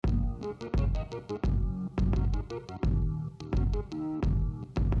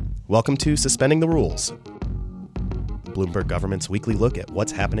Welcome to Suspending the Rules, Bloomberg Government's weekly look at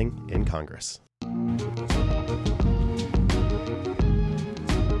what's happening in Congress.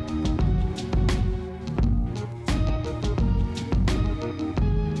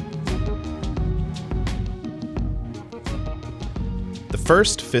 The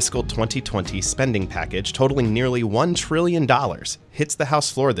first fiscal 2020 spending package, totaling nearly $1 trillion, hits the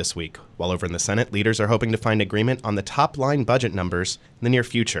House floor this week, while over in the Senate, leaders are hoping to find agreement on the top-line budget numbers in the near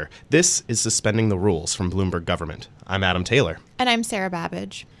future. This is Suspending the Rules from Bloomberg Government. I'm Adam Taylor. And I'm Sarah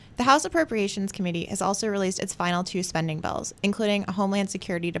Babbage. The House Appropriations Committee has also released its final two spending bills, including a Homeland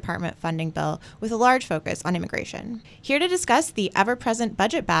Security Department funding bill with a large focus on immigration. Here to discuss the ever-present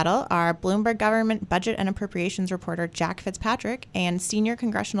budget battle are Bloomberg Government Budget and Appropriations reporter Jack Fitzpatrick and senior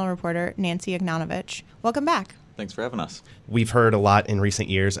congressional reporter Nancy Yagnanovich. Welcome back. Thanks for having us. We've heard a lot in recent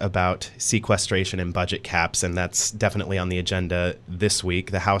years about sequestration and budget caps, and that's definitely on the agenda this week.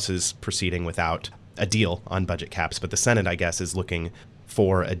 The House is proceeding without a deal on budget caps, but the Senate, I guess, is looking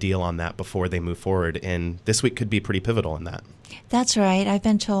for a deal on that before they move forward, and this week could be pretty pivotal in that. That's right. I've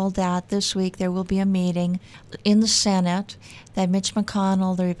been told that this week there will be a meeting in the Senate that Mitch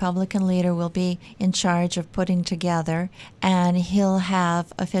McConnell, the Republican leader, will be in charge of putting together, and he'll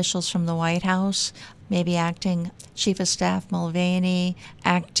have officials from the White House, maybe acting Chief of Staff Mulvaney,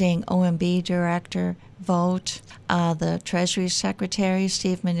 acting OMB Director Vogt, the Treasury Secretary,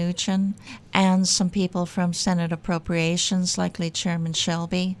 Steve Mnuchin, and some people from Senate Appropriations, likely Chairman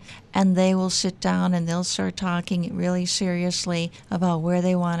Shelby, and they will sit down and they'll start talking really seriously about where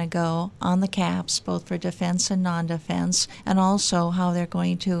they want to go on the caps, both for defense and non-defense, and also how they're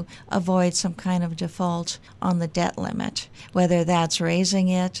going to avoid some kind of default on the debt limit, whether that's raising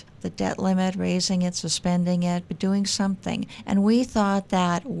it, the debt limit, raising it, suspending it, but doing something. And we thought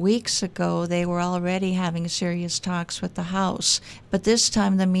that weeks ago they were already having serious talks with the House. But this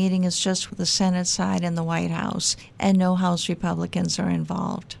time the meeting is just with the Senate side and the White House, and no House Republicans are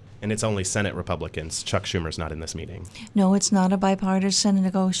involved. And it's only Senate Republicans. Chuck Schumer's not in this meeting. No, it's not a bipartisan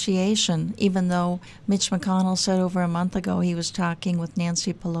negotiation, even though Mitch McConnell said over a month ago he was talking with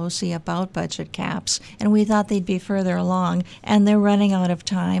Nancy Pelosi about budget caps, and we thought they'd be further along, and they're running out of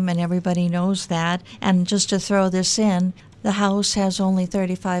time, and everybody knows that. And just to throw this in, the House has only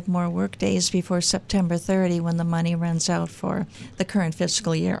 35 more workdays before September 30 when the money runs out for the current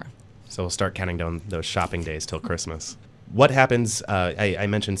fiscal year. So we'll start counting down those shopping days till Christmas. What happens, I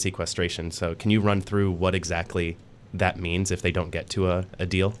mentioned sequestration, so can you run through what exactly that means if they don't get to a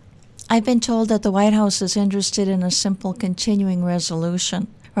deal? I've been told that the White House is interested in a simple continuing resolution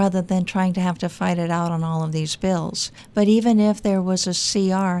rather than trying to have to fight it out on all of these bills. But even if there was a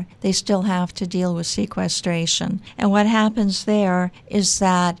CR, they still have to deal with sequestration. And what happens there is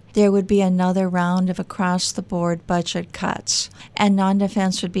that there would be another round of across-the-board budget cuts, and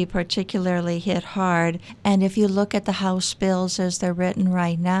non-defense would be particularly hit hard. And if you look at the House bills as they're written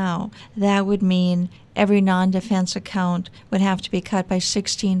right now, that would mean every non-defense account would have to be cut by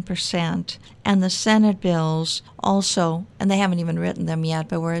 16%. And the Senate bills also, and they haven't even written them yet,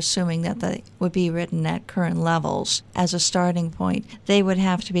 but we're assuming that they would be written at current levels as a starting point, they would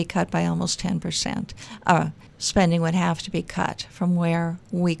have to be cut by almost 10%. Spending would have to be cut from where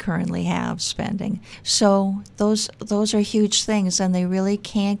we currently have spending. So those are huge things, and they really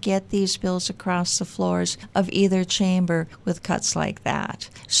can't get these bills across the floors of either chamber with cuts like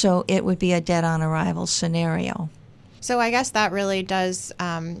that. So it would be a dead-on-arrival scenario. So I guess that really does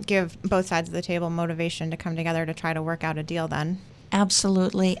give both sides of the table motivation to come together to try to work out a deal then.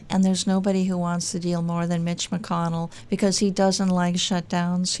 Absolutely, and there's nobody who wants the deal more than Mitch McConnell because he doesn't like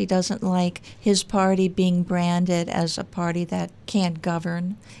shutdowns. He doesn't like his party being branded as a party that can't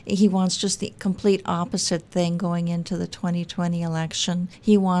govern. He wants just the complete opposite thing going into the 2020 election.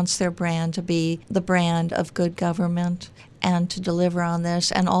 He wants their brand to be the brand of good government and to deliver on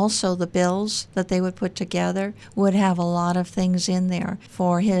this. And also the bills that they would put together would have a lot of things in there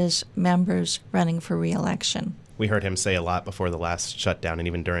for his members running for re-election. We heard him say a lot before the last shutdown, and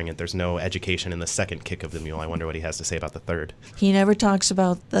even during it, there's no education in the second kick of the mule. I wonder what he has to say about the third. He never talks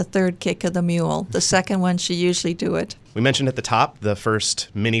about the third kick of the mule. The second one should usually do it. We mentioned at the top, the first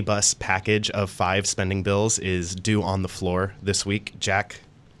minibus package of 5 spending bills is due on the floor this week. Jack,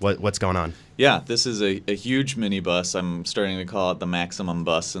 what's going on? Yeah, this is a huge minibus. I'm starting to call it the maximum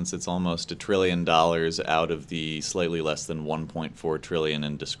bus since it's almost $1 trillion out of the slightly less than $1.4 trillion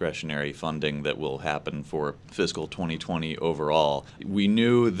in discretionary funding that will happen for fiscal 2020 overall. We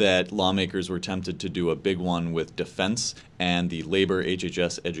knew that lawmakers were tempted to do a big one with defense and the labor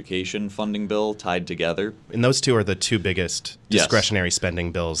HHS education funding bill tied together. And those two are the two biggest discretionary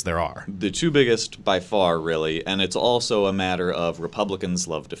spending bills there are. The two biggest by far, really. And it's also a matter of Republicans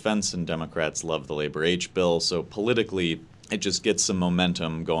love defense and Democrats love the labor H bill. So politically, it just gets some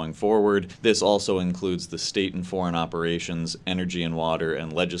momentum going forward. This also includes the state and foreign operations, energy and water,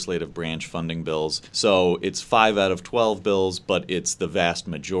 and legislative branch funding bills. So it's 5 out of 12 bills, but it's the vast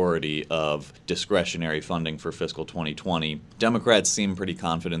majority of discretionary funding for fiscal 2020. Democrats seem pretty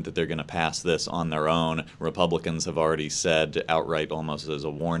confident that they're going to pass this on their own. Republicans have already said outright, almost as a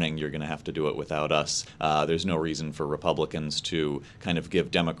warning, you're going to have to do it without us. There's no reason for Republicans to kind of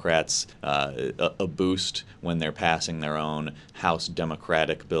give Democrats a boost when they're passing their own House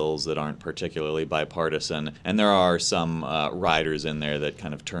Democratic bills that aren't particularly bipartisan, and there are some riders in there that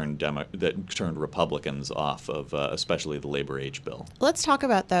kind of turned Republicans off of, especially the labor H bill. Let's talk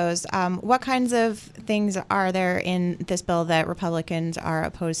about those. What kinds of things are there in this bill that Republicans are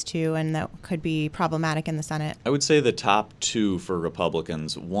opposed to and that could be problematic in the Senate? I would say the top two for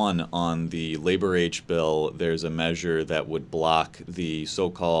Republicans. One, on the labor H bill, there's a measure that would block the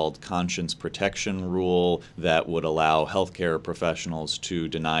so-called conscience protection rule that would allow healthcare professionals to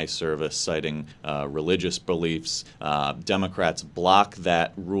deny service citing religious beliefs. Democrats block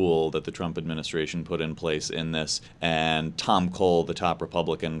that rule that the Trump administration put in place in this, and Tom Cole, the top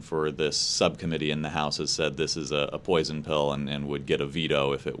Republican for this subcommittee in the House, has said this is a poison pill and would get a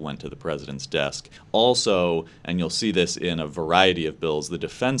veto if it went to the president's desk. Also, and you'll see this in a variety of bills, the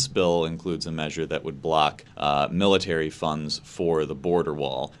defense bill includes a measure that would block military funds for the border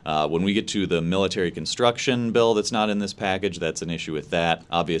wall. When we get to the military construction bill that's not in this package, that's an issue with that.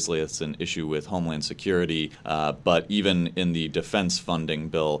 Obviously, it's an issue with Homeland Security, but even in the defense funding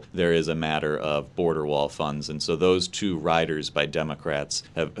bill, there is a matter of border wall funds, and so those two riders by Democrats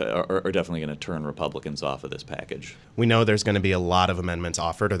are definitely going to turn Republicans off of this package. We know there's going to be a lot of amendments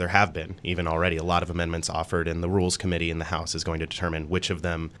offered, or there have been even already a lot of amendments offered, and the Rules Committee in the House is going to determine which of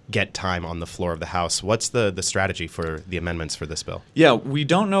them get time on the floor of the House. What's the strategy for the amendments for this bill? Yeah, we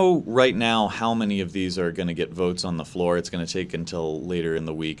don't know right now how many of these are going to get votes on the floor. It's going to take until later in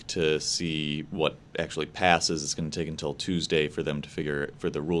the week to see what actually passes. It's going to take until Tuesday for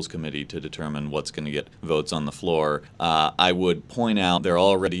the Rules Committee to determine what's going to get votes on the floor. I would point out there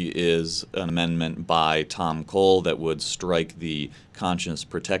already is an amendment by Tom Cole that would strike the conscience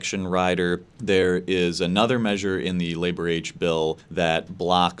protection rider. There is another measure in the labor H bill that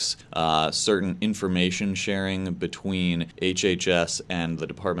blocks certain information sharing between HHS and the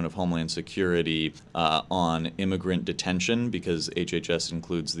Department of Homeland Security on immigrant detention, because HHS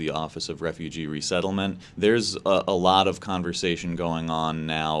includes the Office of Refugee Resettlement. There's a lot of conversation going on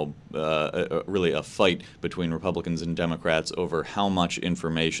now, really a fight between Republicans and Democrats over how much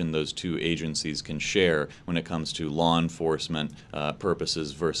information those two agencies can share when it comes to law enforcement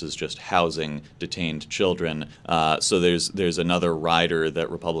purposes versus just housing detained children. So there's another rider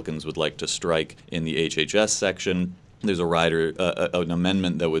that Republicans would like to strike in the HHS section. There's a rider, an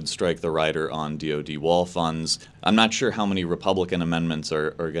amendment that would strike the rider on DoD wall funds. I'm not sure how many Republican amendments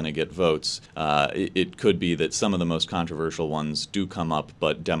are going to get votes. It could be that some of the most controversial ones do come up,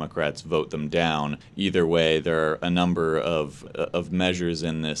 but Democrats vote them down. Either way, there are a number of measures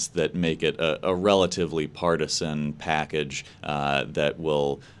in this that make it a relatively partisan package that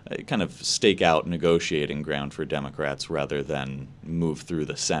will kind of stake out negotiating ground for Democrats rather than move through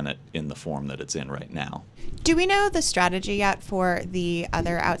the Senate in the form that it's in right now. Do we know the strategy yet for the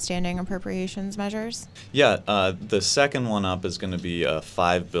other outstanding appropriations measures? Yeah, the second one up is going to be a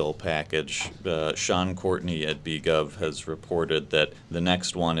 5-bill package. Sean Courtney at BGov has reported that the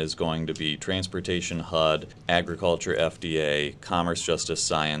next one is going to be Transportation HUD, Agriculture FDA, Commerce Justice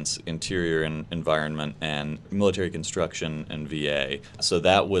Science, Interior and Environment, and Military Construction and VA. So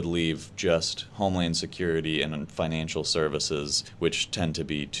that would leave just Homeland Security and Financial Services, which tend to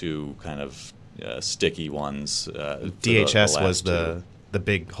be two kind of sticky ones. DHS was the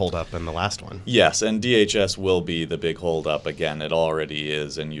big holdup in the last one. Yes, and DHS will be the big holdup again. It already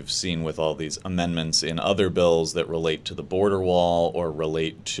is, and you've seen with all these amendments in other bills that relate to the border wall or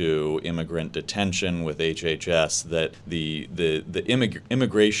relate to immigrant detention with HHS that the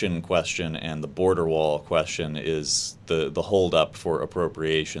immigration question and the border wall question is the holdup for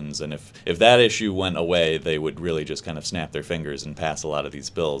appropriations. And if that issue went away, they would really just kind of snap their fingers and pass a lot of these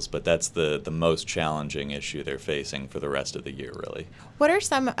bills. But that's the most challenging issue they're facing for the rest of the year, really. What are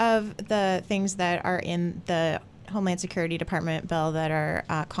some of the things that are in the Homeland Security Department bill that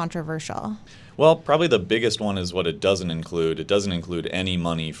are controversial? Well, probably the biggest one is what it doesn't include. It doesn't include any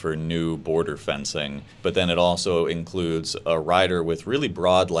money for new border fencing, but then it also includes a rider with really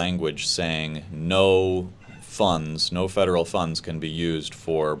broad language saying no federal funds can be used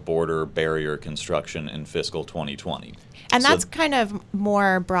for border barrier construction in fiscal 2020. And that's kind of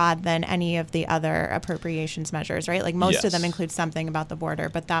more broad than any of the other appropriations measures, right? Like most of them include something about the border,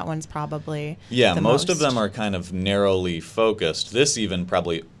 but that one's probably most of them are kind of narrowly focused. This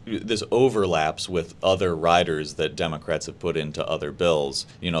overlaps with other riders that Democrats have put into other bills.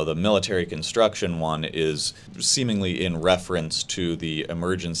 The military construction one is seemingly in reference to the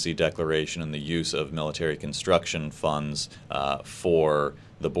emergency declaration and the use of military construction funds for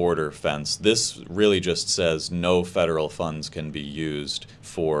the border fence. This really just says no federal funds can be used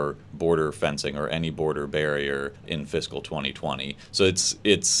for border fencing or any border barrier in fiscal 2020. So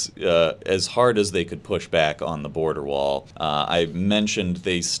it's as hard as they could push back on the border wall. I mentioned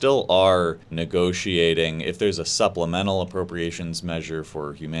they still are negotiating. If there's a supplemental appropriations measure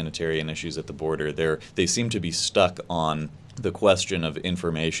for humanitarian issues at the border, they seem to be stuck on the question of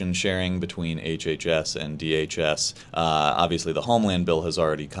information sharing between HHS and DHS. Obviously, the Homeland bill has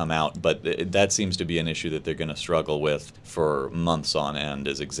already come out, but that seems to be an issue that they're going to struggle with for months on end,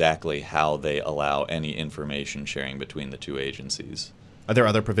 is exactly how they allow any information sharing between the two agencies. Are there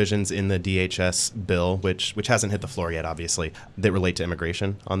other provisions in the DHS bill, which hasn't hit the floor yet, obviously, that relate to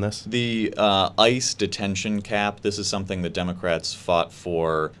immigration on this? The ICE detention cap, this is something that Democrats fought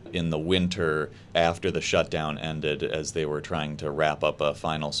for in the winter after the shutdown ended as they were trying to wrap up a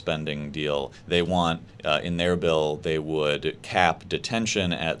final spending deal. They want, in their bill, they would cap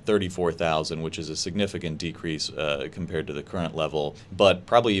detention at $34,000, which is a significant decrease compared to the current level. But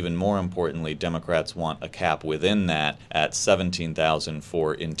probably even more importantly, Democrats want a cap within that at $17,000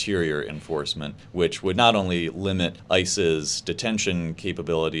 for interior enforcement, which would not only limit ICE's detention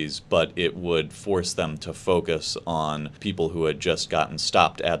capabilities, but it would force them to focus on people who had just gotten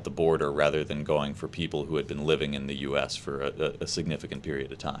stopped at the border rather than going for people who had been living in the U.S. for a significant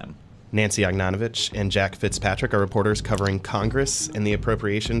period of time. Nancy Ognanovich and Jack Fitzpatrick are reporters covering Congress and the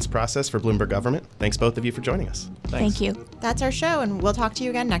appropriations process for Bloomberg Government. Thanks both of you for joining us. Thanks. Thank you. That's our show, and we'll talk to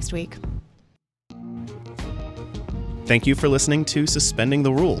you again next week. Thank you for listening to Suspending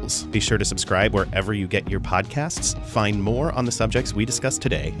the Rules. Be sure to subscribe wherever you get your podcasts. Find more on the subjects we discussed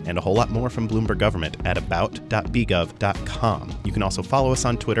today and a whole lot more from Bloomberg Government at about.bgov.com. You can also follow us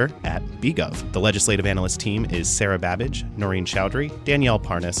on Twitter at bgov. The legislative analyst team is Sarah Babbage, Noreen Chowdhury, Danielle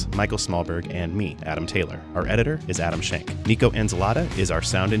Parnas, Michael Smallberg, and me, Adam Taylor. Our editor is Adam Schenk. Nico Anzalata is our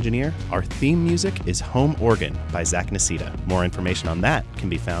sound engineer. Our theme music is Home Organ by Zach Nasita. More information on that can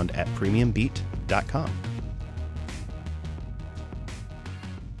be found at premiumbeat.com.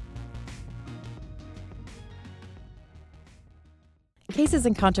 Cases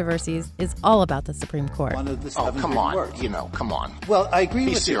and Controversies is all about the Supreme Court. Come on. Come on. Well, I agree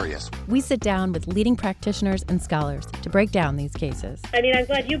Be with serious. We sit down with leading practitioners and scholars to break down these cases. I mean, I'm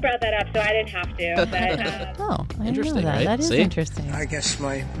glad you brought that up, so I didn't have to. But, Oh, I didn't know Interesting, that. right? That is See? interesting. I guess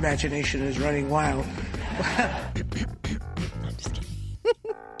my imagination is running wild. I'm just kidding.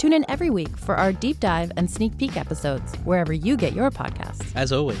 Tune in every week for our deep dive and sneak peek episodes wherever you get your podcasts.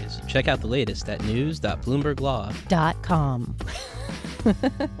 As always, check out the latest at news.bloomberglaw.com. .com.